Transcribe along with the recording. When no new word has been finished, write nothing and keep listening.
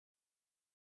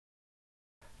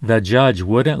The judge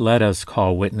wouldn't let us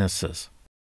call witnesses.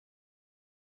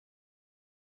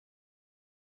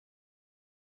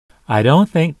 I don't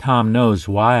think Tom knows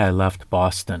why I left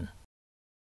Boston.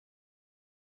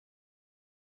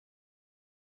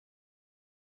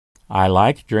 I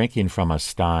like drinking from a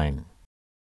stein.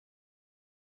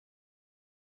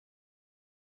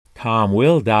 Tom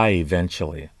will die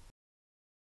eventually.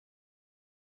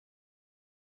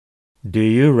 Do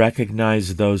you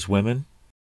recognize those women?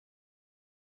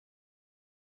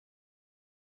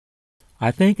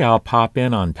 I think I'll pop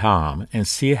in on Tom and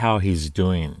see how he's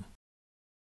doing.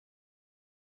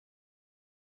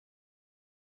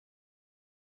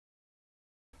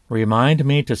 Remind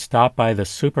me to stop by the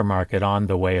supermarket on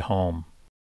the way home.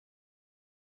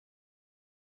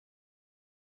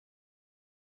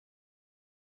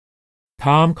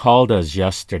 Tom called us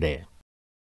yesterday.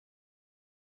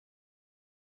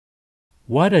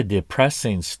 What a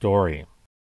depressing story.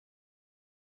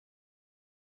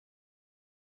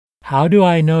 How do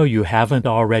I know you haven't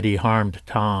already harmed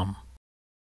Tom?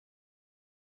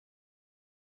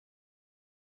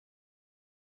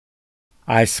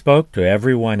 I spoke to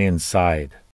everyone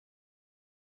inside.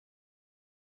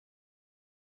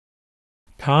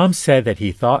 Tom said that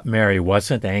he thought Mary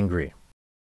wasn't angry.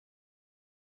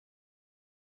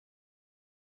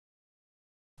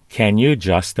 Can you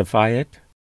justify it?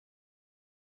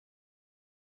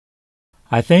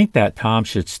 I think that Tom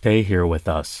should stay here with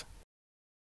us.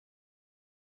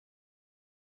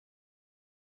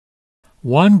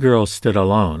 One girl stood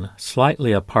alone,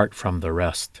 slightly apart from the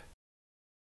rest.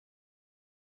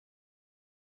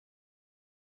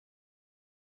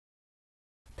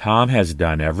 Tom has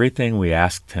done everything we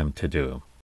asked him to do.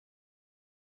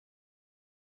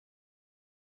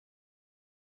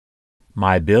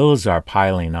 My bills are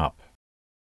piling up.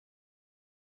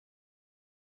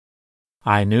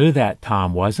 I knew that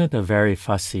Tom wasn't a very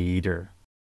fussy eater.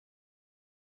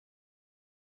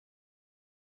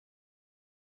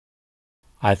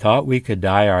 I thought we could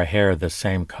dye our hair the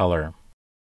same color.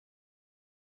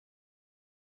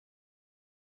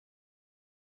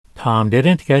 Tom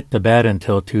didn't get to bed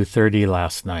until 2:30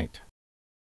 last night.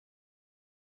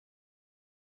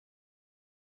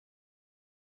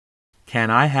 Can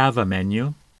I have a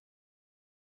menu?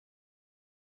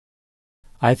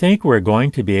 I think we're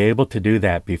going to be able to do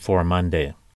that before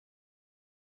Monday.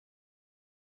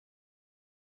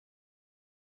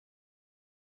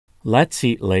 Let's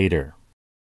eat later.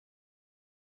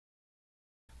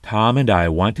 Tom and I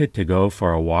wanted to go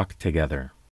for a walk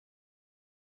together.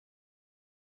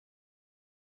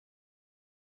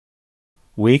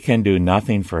 We can do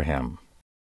nothing for him.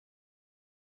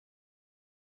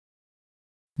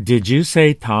 Did you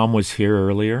say Tom was here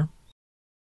earlier?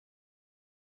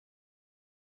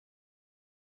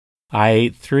 I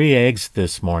ate 3 eggs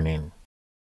this morning.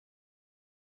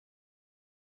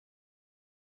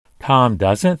 Tom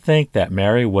doesn't think that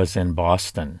Mary was in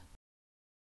Boston.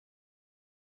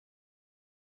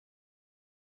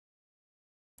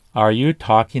 Are you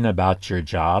talking about your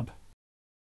job?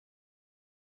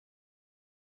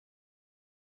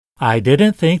 I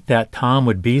didn't think that Tom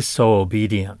would be so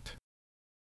obedient.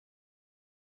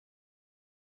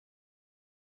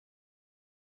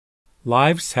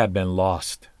 Lives have been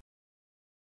lost.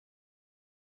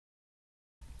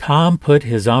 Tom put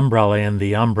his umbrella in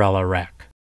the umbrella rack.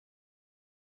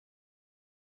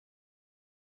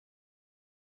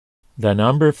 The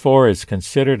number 4 is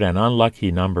considered an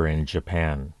unlucky number in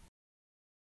Japan.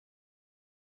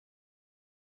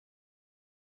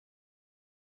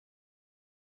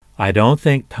 I don't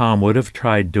think Tom would have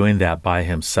tried doing that by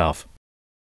himself.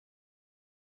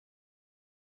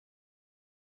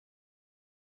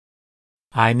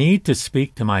 I need to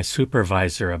speak to my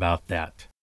supervisor about that.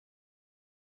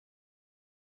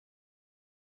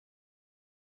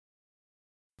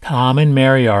 Tom and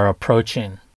Mary are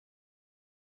approaching.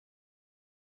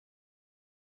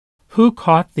 Who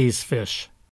caught these fish?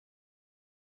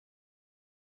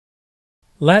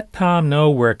 Let Tom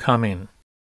know we're coming.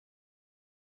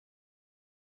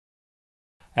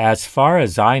 As far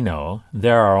as I know,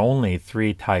 there are only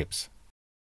 3 types.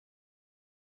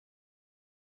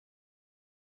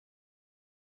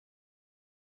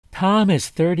 Tom is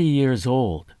 30 years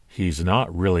old. He's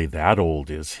not really that old,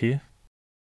 is he?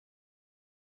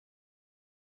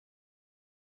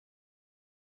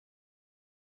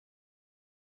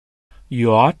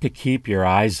 You ought to keep your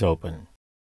eyes open.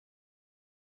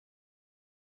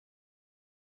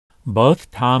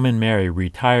 Both Tom and Mary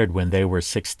retired when they were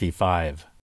 65.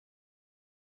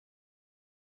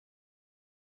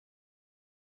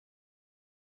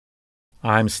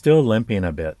 I'm still limping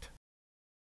a bit.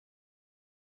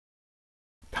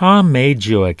 Tom made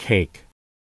you a cake.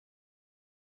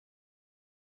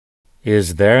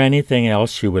 Is there anything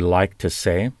else you would like to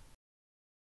say?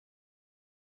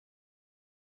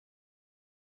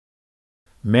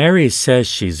 Mary says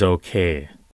she's okay.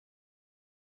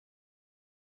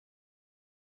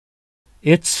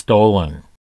 It's stolen.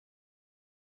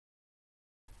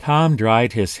 Tom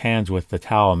dried his hands with the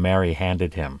towel Mary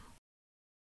handed him.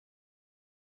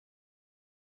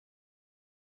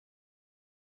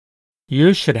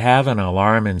 You should have an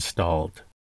alarm installed.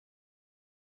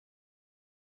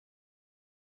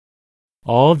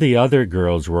 All the other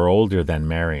girls were older than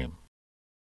Mary.